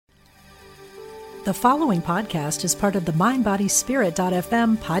The following podcast is part of the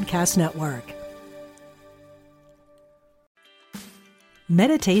MindBodySpirit.fm podcast network.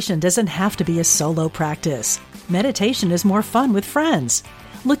 Meditation doesn't have to be a solo practice. Meditation is more fun with friends.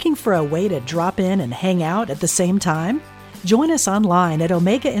 Looking for a way to drop in and hang out at the same time? Join us online at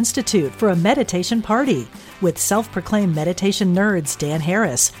Omega Institute for a meditation party with self-proclaimed meditation nerds Dan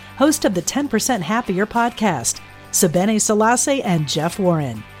Harris, host of the 10% Happier podcast, Sebene Selassie, and Jeff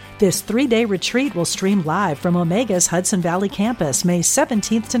Warren. This 3-day retreat will stream live from Omega's Hudson Valley campus May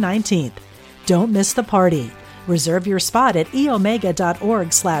 17th to 19th. Don't miss the party. Reserve your spot at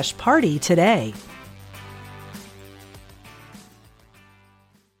eomega.org/party today.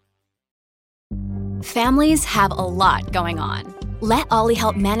 Families have a lot going on. Let Ollie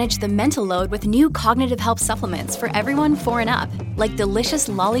help manage the mental load with new cognitive help supplements for everyone 4 and up, like delicious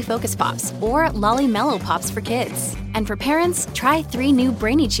Lolly Focus Pops or Lolly Mellow Pops for kids. And for parents, try 3 new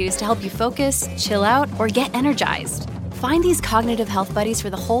Brainy Chews to help you focus, chill out, or get energized. Find these cognitive health buddies for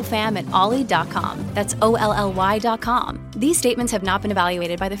the whole fam at ollie.com. That's OLLY.com. These statements have not been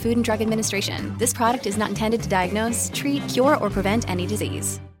evaluated by the Food and Drug Administration. This product is not intended to diagnose, treat, cure, or prevent any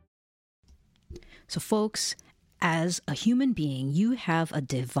disease. So, folks, as a human being, you have a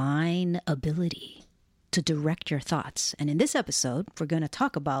divine ability to direct your thoughts. And in this episode, we're going to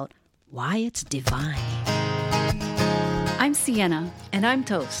talk about why it's divine. I'm Sienna. And I'm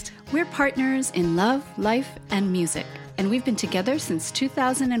Toast. We're partners in love, life, and music. And we've been together since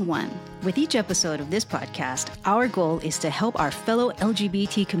 2001. With each episode of this podcast, our goal is to help our fellow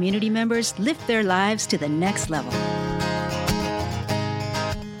LGBT community members lift their lives to the next level.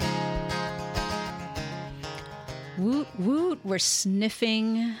 Woot, woot, we're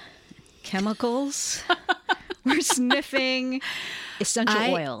sniffing chemicals. We're sniffing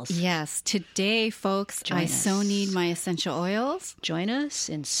essential oils. Yes, today, folks, I so need my essential oils. Join us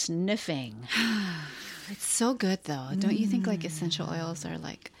in sniffing. It's so good, though. Don't you think, like, essential oils are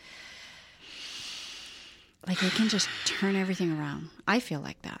like they can just turn everything around? I feel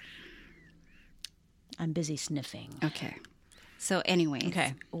like that. I'm busy sniffing. Okay. So anyway,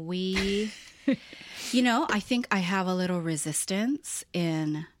 I think I have a little resistance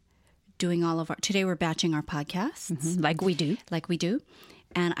in doing all of our... Today we're batching our podcasts. Mm-hmm. Like we do.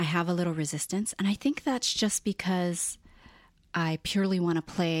 And I have a little resistance. And I think that's just because I purely want to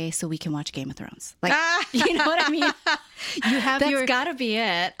play so we can watch Game of Thrones. Like, you know what I mean? That's got to be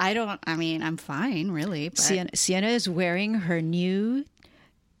it. I'm fine, really. But... Sienna is wearing her new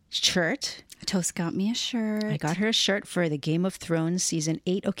shirt. Toast got me a shirt. I got her a shirt for the Game of Thrones Season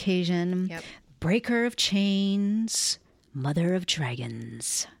 8 occasion. Yep. Breaker of Chains, Mother of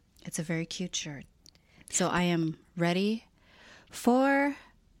Dragons. It's a very cute shirt. So I am ready for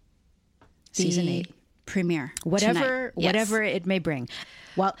Season 8 premiere. Whatever it may bring.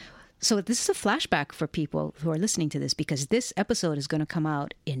 Well, so this is a flashback for people who are listening to this because this episode is going to come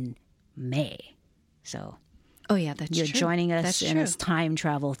out in May. So... Oh, yeah, that's You're true. joining us that's in true. this time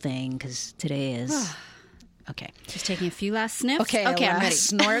travel thing because today is... Okay. Just taking a few last sniffs. Okay, I'm ready.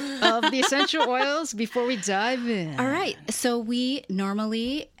 Snort of the essential oils before we dive in. All right. So we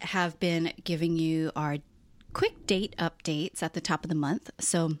normally have been giving you our quick date updates at the top of the month.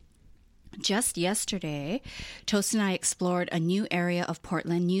 So just yesterday, Toast and I explored a new area of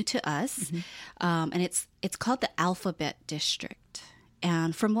Portland, new to us, and it's called the Alphabet District.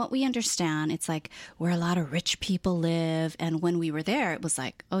 And from what we understand, it's like where a lot of rich people live. And when we were there, it was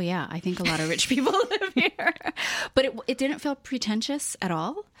like, oh, yeah, I think a lot of rich people live here. But it didn't feel pretentious at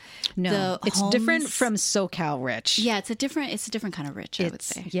all. No, it's different from SoCal rich. Yeah, it's a different kind of rich, I would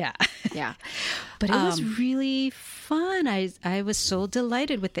say. Yeah. Yeah. But it was really fun. I was so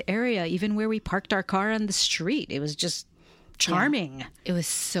delighted with the area, even where we parked our car on the street. It was just charming. Yeah. It was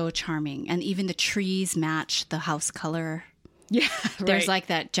so charming. And even the trees match the house color. Yeah, There's like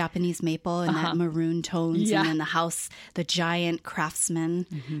that Japanese maple and that maroon tones. Yeah. And then the house, the giant Craftsman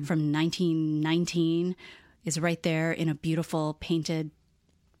from 1919 is right there in a beautiful painted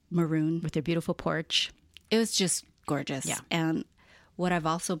maroon. With their beautiful porch. It was just gorgeous. Yeah. And what I've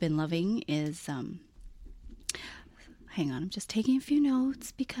also been loving is, hang on, I'm just taking a few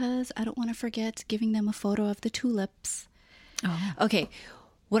notes because I don't want to forget giving them a photo of the tulips. Oh. Okay.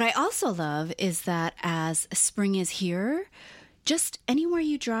 What I also love is that as spring is here, just anywhere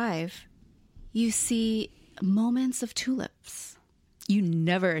you drive, you see moments of tulips. You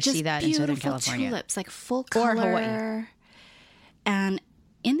never see that in Southern California. Tulips, like full color. Or Hawaii. And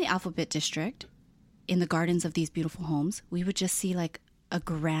in the Alphabet District, in the gardens of these beautiful homes, we would just see like a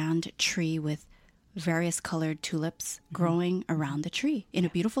grand tree with various colored tulips growing around the tree in a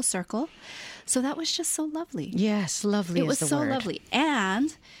beautiful circle. So that was just so lovely. Yes, lovely. It was so lovely.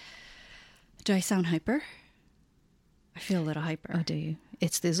 And Do I sound hyper? I feel a little hyper. Oh, do you?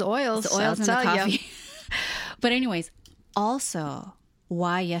 It's these oils. It's the oils in the I'll tell coffee. ya. But anyways, also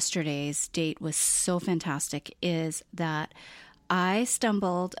why yesterday's date was so fantastic is that I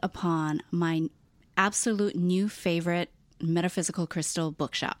stumbled upon my absolute new favorite metaphysical crystal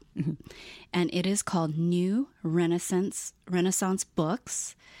bookshop. Mm-hmm. And it is called New Renaissance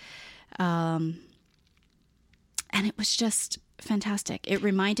Books. And it was just fantastic. It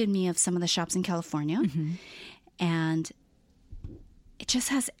reminded me of some of the shops in California. Mm-hmm. And it just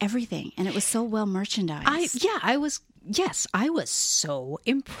has everything. And it was so well merchandised. I was so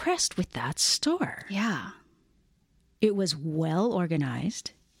impressed with that store. Yeah. It was well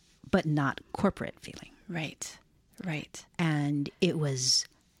organized, but not corporate feeling. Right. And it was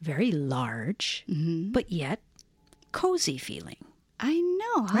very large, but yet cozy feeling. I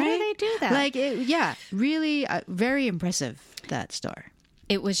know. How do they do that? Really very impressive, that store.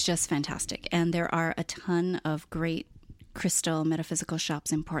 It was just fantastic. And there are a ton of great crystal metaphysical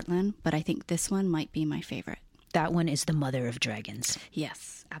shops in Portland, but I think this one might be my favorite. That one is the mother of dragons.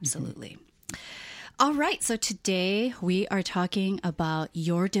 Yes, absolutely. Mm-hmm. All right. So today we are talking about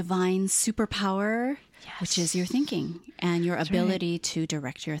your divine superpower, which is your thinking and your ability to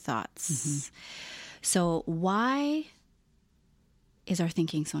direct your thoughts. Mm-hmm. So why is our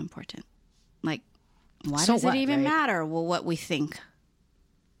thinking so important? Like, why does it even matter? Well, what we think.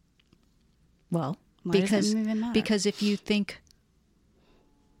 Well, why does it even matter? Because if you think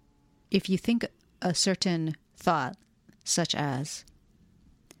a certain thought, such as,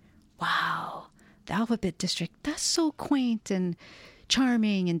 wow, the Alphabet District, that's so quaint and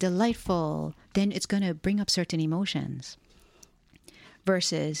charming and delightful, then it's going to bring up certain emotions.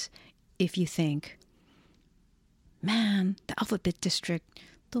 Versus if you think, man, the Alphabet District,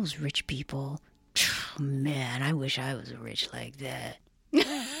 those rich people, man, I wish I was rich like that.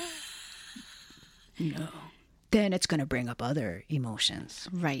 No. Then it's going to bring up other emotions.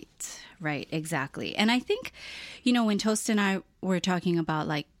 Right, exactly. And I think, when Toast and I were talking about,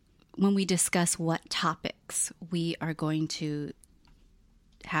 like, when we discuss what topics we are going to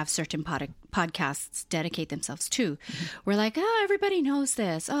have certain podcasts dedicate themselves to, we're like, oh, everybody knows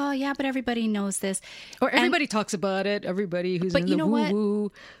this. Oh, yeah, but everybody knows this. Or everybody talks about it. Everybody who's in the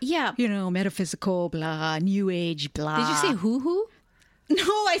woo-woo. Yeah. Metaphysical, blah, new age, blah. Did you say hoo-hoo?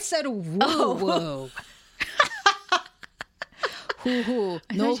 No, I said woo-woo. Hoo-hoo.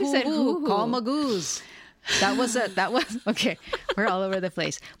 No hoo-hoo. Call Magoo's. That was okay. We're all over the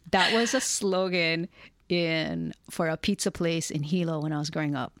place. That was a slogan for a pizza place in Hilo when I was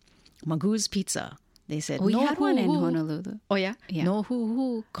growing up. Magoo's Pizza. They said, we no had one in Honolulu. Oh, yeah? Yeah. No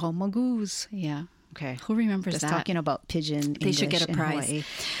hoo-hoo. Call Magoo's. Yeah. Okay. Who remembers Just that? talking about pidgin They English should get a prize. Hawaii.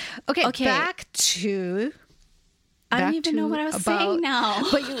 Okay, back to... I don't even know what I was saying now.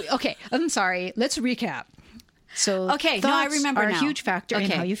 Okay, I'm sorry. Let's recap. So, I remember are now. A huge factor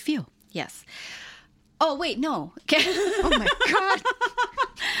in how you feel. Yes. Oh, wait, no. Okay. Oh, my God.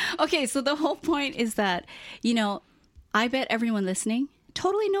 Okay, so the whole point is that, I bet everyone listening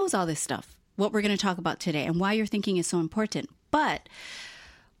totally knows all this stuff, what we're going to talk about today and why your thinking is so important. But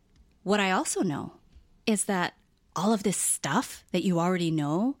what I also know is that all of this stuff that you already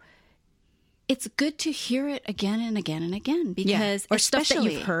know, it's good to hear it again and again and again because or stuff that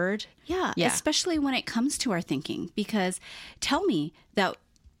you've heard. Yeah, especially when it comes to our thinking, because tell me that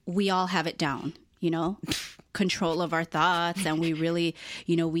we all have it down, control of our thoughts, and we really,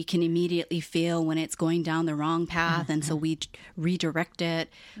 we can immediately feel when it's going down the wrong path, and so we redirect it.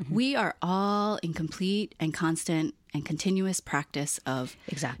 Mm-hmm. We are all in complete and constant and continuous practice of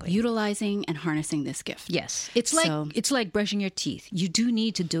utilizing and harnessing this gift. Yes. It's like brushing your teeth. You do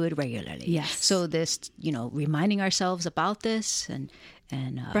need to do it regularly. Yes. So this, reminding ourselves about this and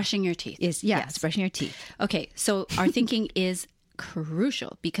brushing your teeth. It's brushing your teeth. Okay. So our thinking is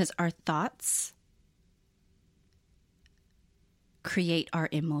crucial because our thoughts create our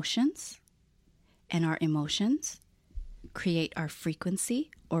emotions, and our emotions create our frequency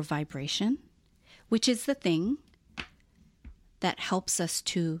or vibration, which is the thing that helps us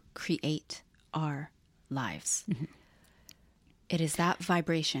to create our lives. Mm-hmm. It is that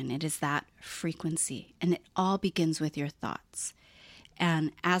vibration. It is that frequency. And it all begins with your thoughts.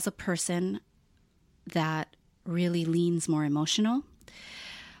 And as a person that really leans more emotional,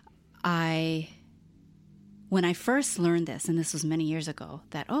 when I first learned this, and this was many years ago,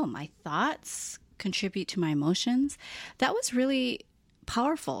 that, my thoughts contribute to my emotions, that was really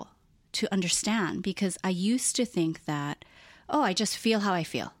powerful to understand, because I used to think that, I just feel how I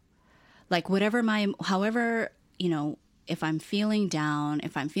feel. Like however, if I'm feeling down,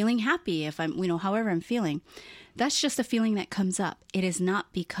 if I'm feeling happy, if I'm, however I'm feeling, that's just a feeling that comes up. It is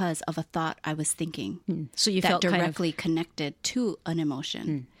not because of a thought I was thinking. So you that felt directly connected to an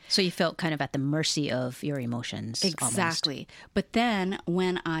emotion. So you felt kind of at the mercy of your emotions. Exactly. Almost. But then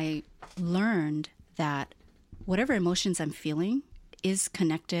when I learned that whatever emotions I'm feeling is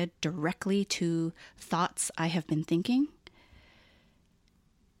connected directly to thoughts I have been thinking,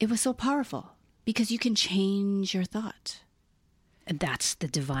 it was so powerful because you can change your thought. And that's the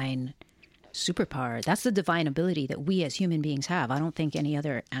divine superpower. That's the divine ability that we as human beings have. I don't think any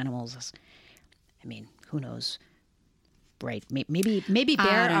other animals, I mean, who knows? Right. Maybe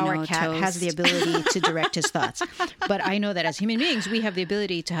Bear, our cat, has the ability to direct his thoughts. But I know that as human beings, we have the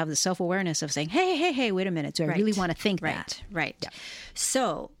ability to have the self-awareness of saying, hey, wait a minute. Do I really want to think that? Right. Yeah.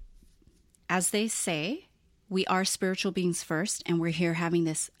 So, as they say, we are spiritual beings first, and we're here having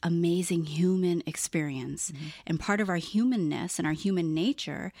this amazing human experience. And part of our humanness and our human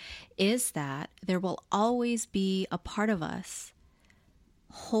nature is that there will always be a part of us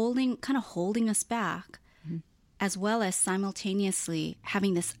holding us back, as well as simultaneously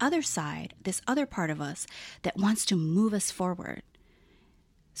having this other side, this other part of us that wants to move us forward.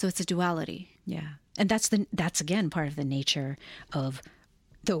 So it's a duality. Yeah. And that's again part of the nature of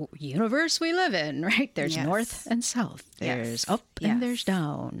the universe we live in, right? There's north and south. There's up and there's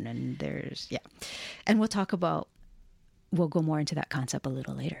down, and there's, And we'll go more into that concept a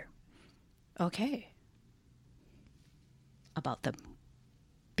little later. Okay. About the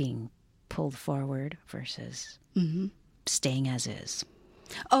being pulled forward versus staying as is.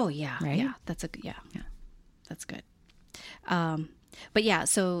 Oh, yeah. Right? Yeah. That's That's good. But yeah,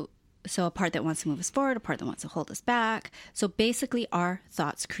 so a part that wants to move us forward, a part that wants to hold us back. So basically our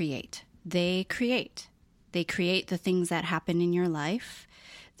thoughts create. They create the things that happen in your life.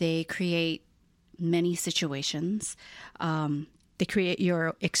 They create many situations. They create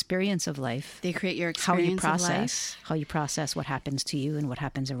your experience of life. They create your experience of life. How you process what happens to you and what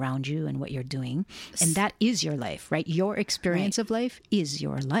happens around you and what you're doing. And that is your life, right? Your experience of life is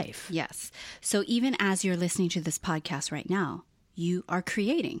your life. Yes. So even as you're listening to this podcast right now, you are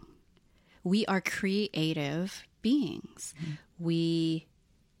creating. We are creative beings. We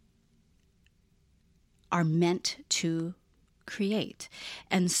are meant to create.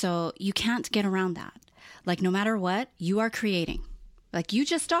 And so you can't get around that. Like no matter what, you are creating. Like you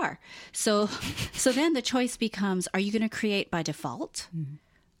just are. So then the choice becomes, are you going to create by default?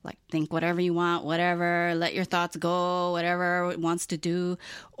 Like think whatever you want, whatever, let your thoughts go, whatever it wants to do.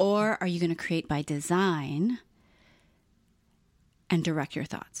 Or are you going to create by design and direct your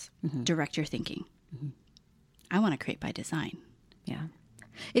thoughts, direct your thinking? I want to create by design. Yeah.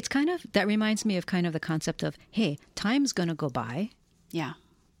 It's that reminds me of kind of the concept of, hey, time's going to go by. Yeah.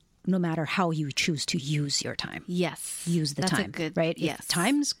 No matter how you choose to use your time. Yes. Use the time, right? Yes. If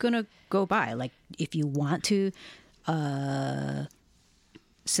time's going to go by. Like if you want to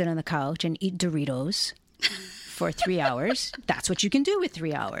sit on the couch and eat Doritos for 3 hours, that's what you can do with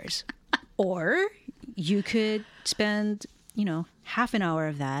 3 hours. Or you could spend, half an hour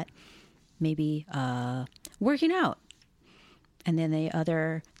of that maybe working out. And then the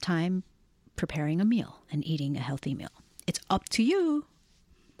other time preparing a meal and eating a healthy meal. It's up to you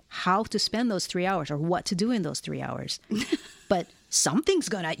how to spend those 3 hours or what to do in those 3 hours. But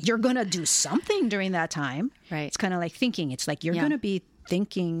you're going to do something during that time. Right. It's kind of like thinking. It's like you're going to be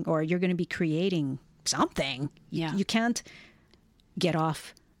thinking or you're going to be creating something. Yeah. You can't get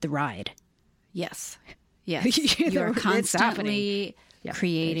off the ride. Yes. Yes. You're constantly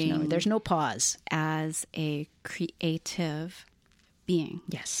creating. There's no pause. As a creative being.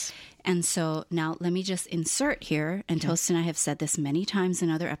 Yes. And so now let me just insert here, and Toast and I have said this many times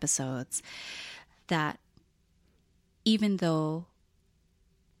in other episodes, that even though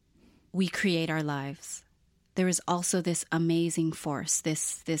we create our lives, there is also this amazing force,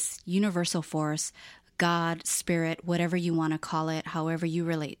 this universal force, God, spirit, whatever you want to call it, however you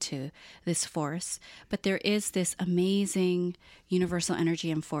relate to this force. But there is this amazing universal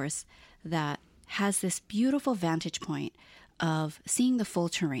energy and force that has this beautiful vantage point of seeing the full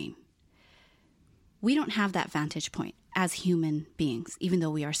terrain. We don't have that vantage point as human beings, even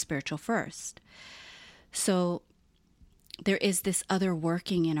though we are spiritual first. So there is this other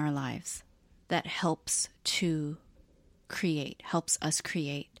working in our lives that helps to create, helps us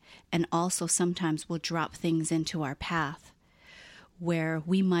create, and also sometimes will drop things into our path where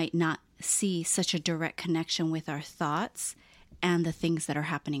we might not see such a direct connection with our thoughts and the things that are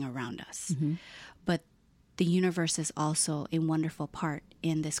happening around us. But the universe is also a wonderful part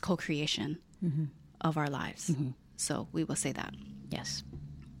in this co-creation of our lives. So we will say that. Yes.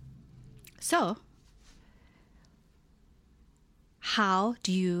 So how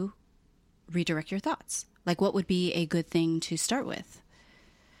do you redirect your thoughts? Like, what would be a good thing to start with?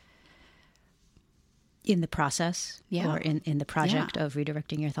 In the process, Yeah. or in the project of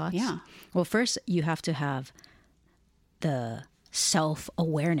redirecting your thoughts? Yeah. Well, first, you have to have the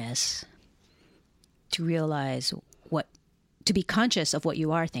self-awareness to realize to be conscious of what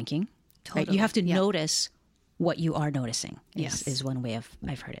you are thinking. Right? Totally. You have to Yeah. notice what you are noticing, Yes. is one way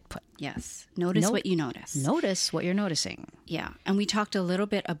I've heard it put. Yes. Notice what you notice. Notice what you're noticing. Yeah. And we talked a little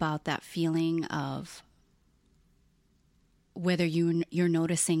bit about that feeling of whether you're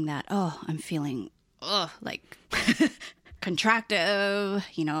noticing that, oh, I'm feeling like contractive,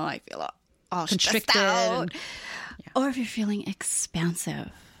 I feel all Constricted. stressed out. Or if you're feeling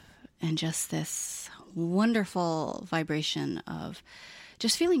expansive and just this wonderful vibration of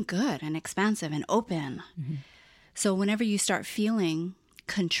just feeling good and expansive and open. Mm-hmm. So whenever you start feeling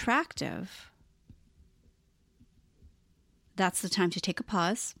contractive, that's the time to take a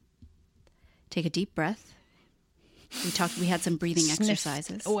pause, take a deep breath. We had some breathing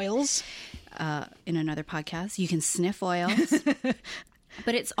exercises. Oils. In another podcast. You can sniff oils.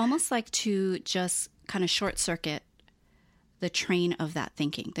 But it's almost like to just kind of short circuit the train of that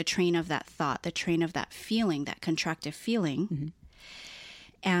thinking, the train of that thought, the train of that feeling, that contractive feeling. Mm-hmm.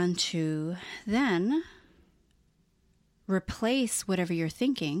 And to then replace whatever you're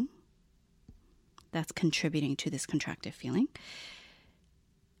thinking that's contributing to this contractive feeling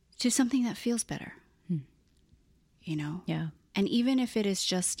to something that feels better. Yeah. And even if it is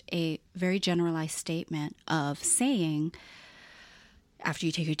just a very generalized statement of saying, after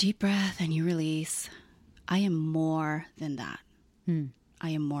you take a deep breath and you release, I am more than that. I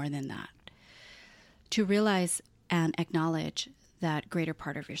am more than that. To realize and acknowledge that greater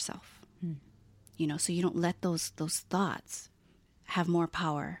part of yourself. So you don't let those thoughts have more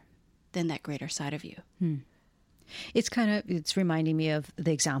power than that greater side of you. It's reminding me of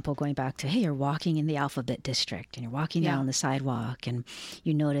the example going back to, hey, you're walking in the Alphabet District and you're walking down the sidewalk and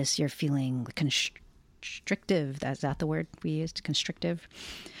you notice you're feeling constrictive. Is that the word we used? Constrictive?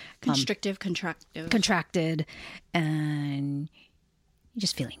 Constrictive, contractive. Contracted, and you're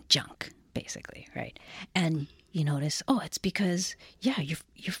just feeling junk, basically, right? And you notice, it's because,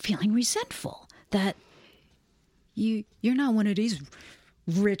 you're feeling resentful that you're not one of these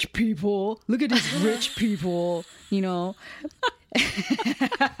rich people. Look at these rich people,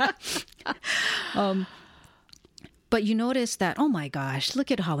 But you notice that, oh my gosh, look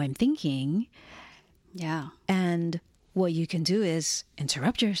at how I'm thinking. Yeah. And what you can do is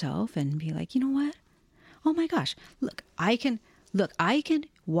interrupt yourself and be like, you know what? Oh my gosh, I can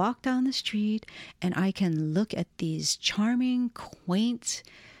walk down the street and I can look at these charming, quaint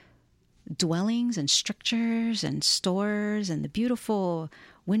dwellings and structures and stores and the beautiful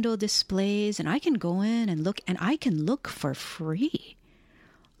window displays, and I can go in and look, and I can look for free.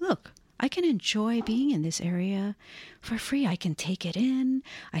 Look, I can enjoy being in this area for free. I can take it in.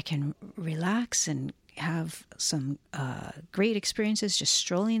 I can relax and have some great experiences just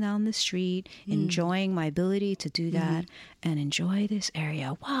strolling down the street, enjoying my ability to do that and enjoy this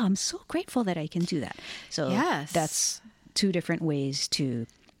area. Wow, I'm so grateful that I can do that. So that's two different ways to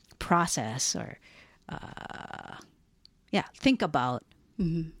process or think about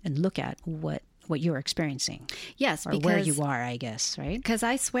and look at what you're experiencing. Yes, or where you are, I guess, right? Because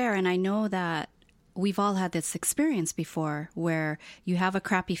I swear, and I know that we've all had this experience before where you have a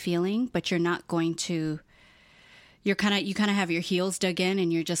crappy feeling, but you're not going to, you kind of have your heels dug in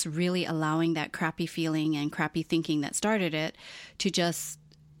and you're just really allowing that crappy feeling and crappy thinking that started it to just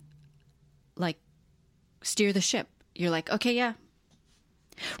like steer the ship. You're like, okay, yeah.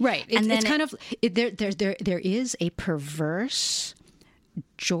 Right. It's kind of, there is a perverse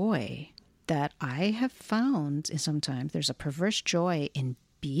joy that I have found sometimes. There's a perverse joy in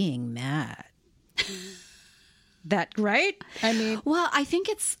being mad. That, right? I mean, well, I think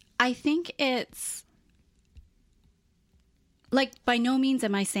it's like, by no means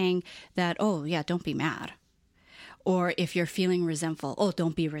am I saying that, oh yeah, don't be mad. Or if you're feeling resentful, oh,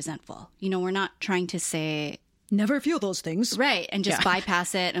 don't be resentful. We're not trying to say never feel those things. Right. And just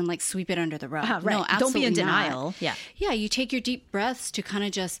bypass it and like sweep it under the rug. Right. No, absolutely don't be in not. denial. Yeah. Yeah. You take your deep breaths to kind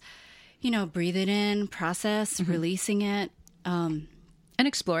of just, breathe it in, process, releasing it. And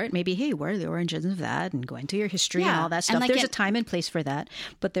explore it. Maybe, hey, where are the origins of that? And go into your history and all that stuff. There's a time and place for that.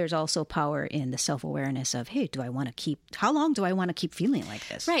 But there's also power in the self-awareness of, hey, how long do I want to keep feeling like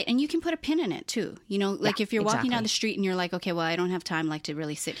this? Right. And you can put a pin in it too. If you're walking down the street and you're like, okay, well, I don't have time to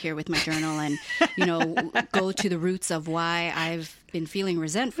really sit here with my journal and, go to the roots of why I've been feeling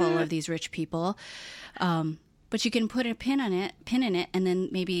resentful of these rich people. But you can put a pin in it, and then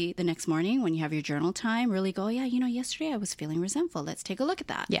maybe the next morning when you have your journal time, really go, yeah, yesterday I was feeling resentful. Let's take a look at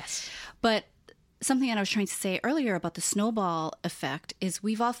that. Yes. But something that I was trying to say earlier about the snowball effect is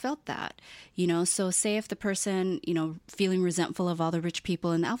we've all felt that, so say if the person, feeling resentful of all the rich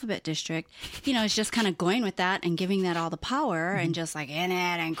people in the Alphabet District, is just kind of going with that and giving that all the power and just like in it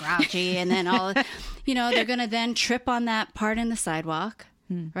and grouchy. And then all, they're going to then trip on that part in the sidewalk,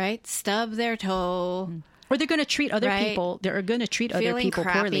 right? Stub their toe. Or they're going to treat other people, they're going to treat other people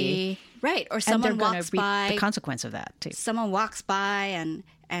crappy. Poorly. Right. Or someone walks by. The consequence of that too. Someone walks by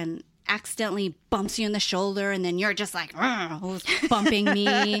and accidentally bumps you in the shoulder, and then you're just like, who's bumping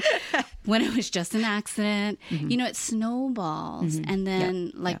me when it was just an accident. It snowballs. And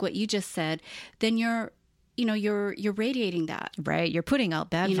then what you just said, then you're radiating that. Right. You're putting out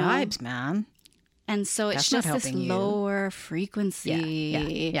bad vibes, man. And so it's just this lower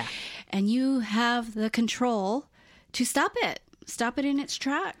frequency. Yeah. And you have the control to stop it. Stop it in its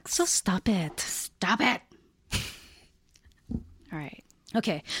tracks. So stop it. Stop it. All right.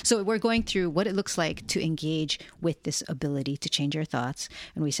 Okay, so we're going through what it looks like to engage with this ability to change your thoughts.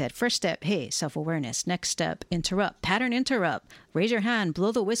 And we said, first step, hey, self-awareness. Next step, interrupt, pattern interrupt. Raise your hand,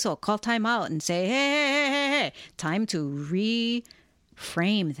 blow the whistle, call time out and say, hey. Time to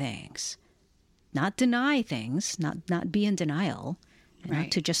reframe things. Not deny things, not be in denial, not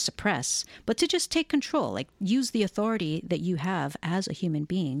to just suppress, but to just take control. Like use the authority that you have as a human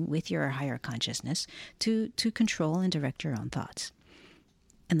being with your higher consciousness to control and direct your own thoughts.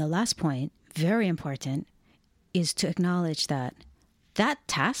 And the last point, very important, is to acknowledge that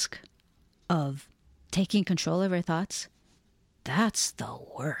task of taking control of our thoughts, that's the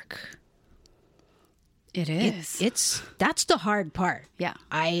work. It is. That's the hard part. Yeah.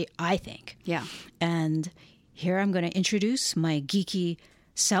 I think. Yeah. And here I'm going to introduce my geeky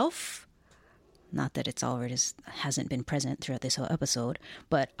self. Not that it's always hasn't been present throughout this whole episode,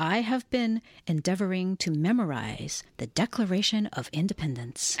 but I have been endeavoring to memorize the Declaration of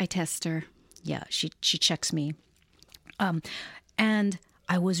Independence. I test her. Yeah, she checks me. And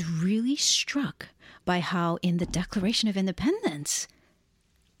I was really struck by how in the Declaration of Independence,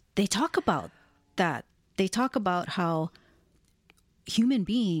 they talk about that. They talk about how human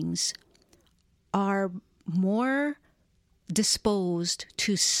beings are more disposed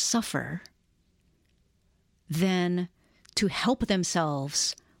to suffer than to help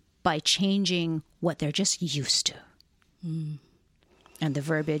themselves by changing what they're just used to. And the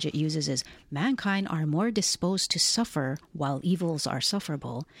verbiage it uses is, mankind are more disposed to suffer while evils are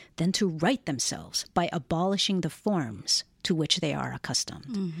sufferable than to right themselves by abolishing the forms to which they are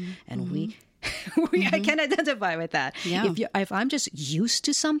accustomed. And we I can identify with that. Yeah. If I'm just used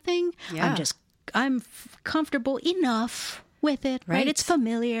to something, I'm comfortable enough with it, right? It's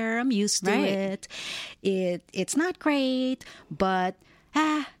familiar. I'm used to it. It's not great, but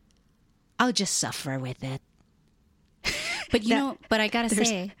I'll just suffer with it. But but I gotta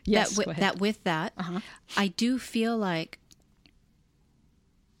say that with that, I do feel like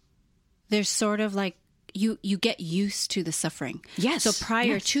there's sort of like you get used to the suffering. Yes. So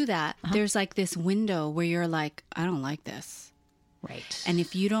prior to that, there's like this window where you're like, I don't like this. Right. And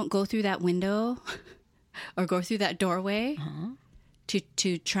if you don't go through that window or go through that doorway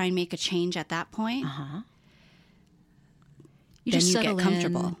to try and make a change at that point, you just get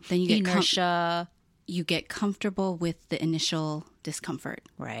comfortable. Then you get inertia. You get comfortable with the initial discomfort.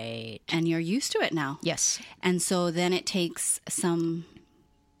 Right. And you're used to it now. Yes. And so then it takes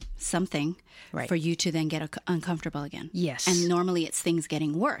something for you to then get uncomfortable again. Yes. And normally it's things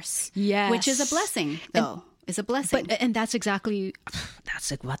getting worse. Yes. Which is a blessing, though. Is a blessing. And that's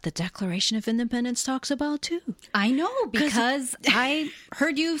what the Declaration of Independence talks about too. I know, because I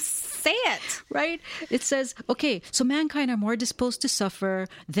heard you say it. Right? It says, okay, so mankind are more disposed to suffer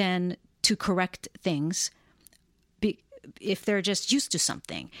than to correct things if they're just used to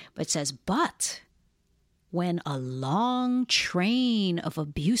something. But it says, but when a long train of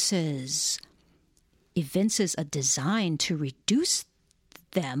abuses evinces a design to reduce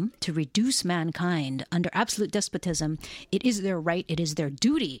mankind under absolute despotism, it is their right, it is their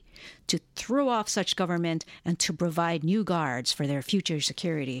duty to throw off such government and to provide new guards for their future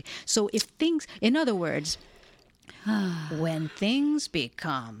security. So if things, in other words, when things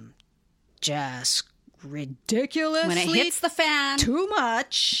become just ridiculously, when it hits the fan, too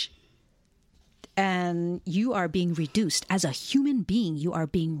much, and you are being reduced as a human being, you are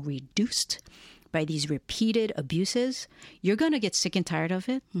being reduced by these repeated abuses, you're going to get sick and tired of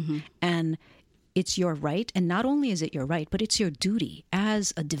it. And it's your right. And not only is it your right, but it's your duty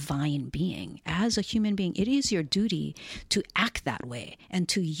as a divine being, as a human being. It is your duty to act that way and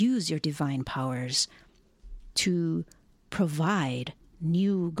to use your divine powers to provide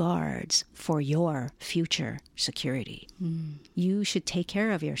new guards for your future security. You should take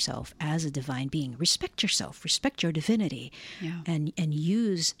care of yourself as a divine being. Respect yourself, respect your divinity, and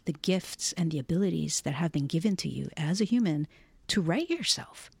use the gifts and the abilities that have been given to you as a human to right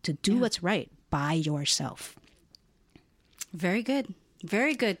yourself, to do what's right by yourself. Very good.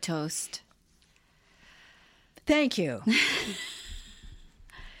 Very good, Toast. Thank you.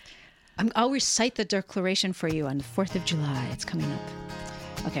 I'll recite the declaration for you on the 4th of July. It's coming up.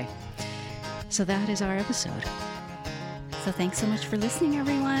 Okay. So that is our episode. So thanks so much for listening,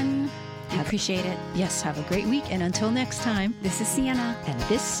 everyone. I appreciate it. Yes, have a great week. And until next time, This is Sienna. and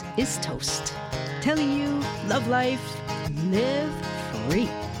this is Toast, telling you, love life, live free.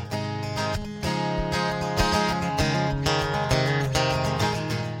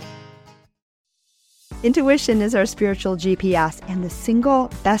 Intuition is our spiritual GPS and the single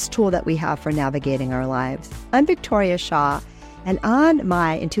best tool that we have for navigating our lives. I'm Victoria Shaw, and on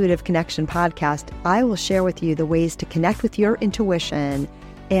my Intuitive Connection podcast, I will share with you the ways to connect with your intuition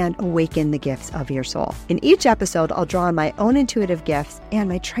and awaken the gifts of your soul. In each episode, I'll draw on my own intuitive gifts and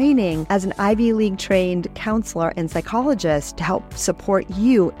my training as an Ivy League trained counselor and psychologist to help support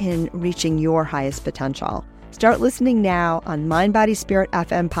you in reaching your highest potential. Start listening now on Mind, Body, Spirit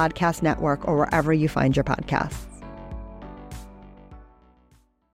FM Podcast Network or wherever you find your podcasts.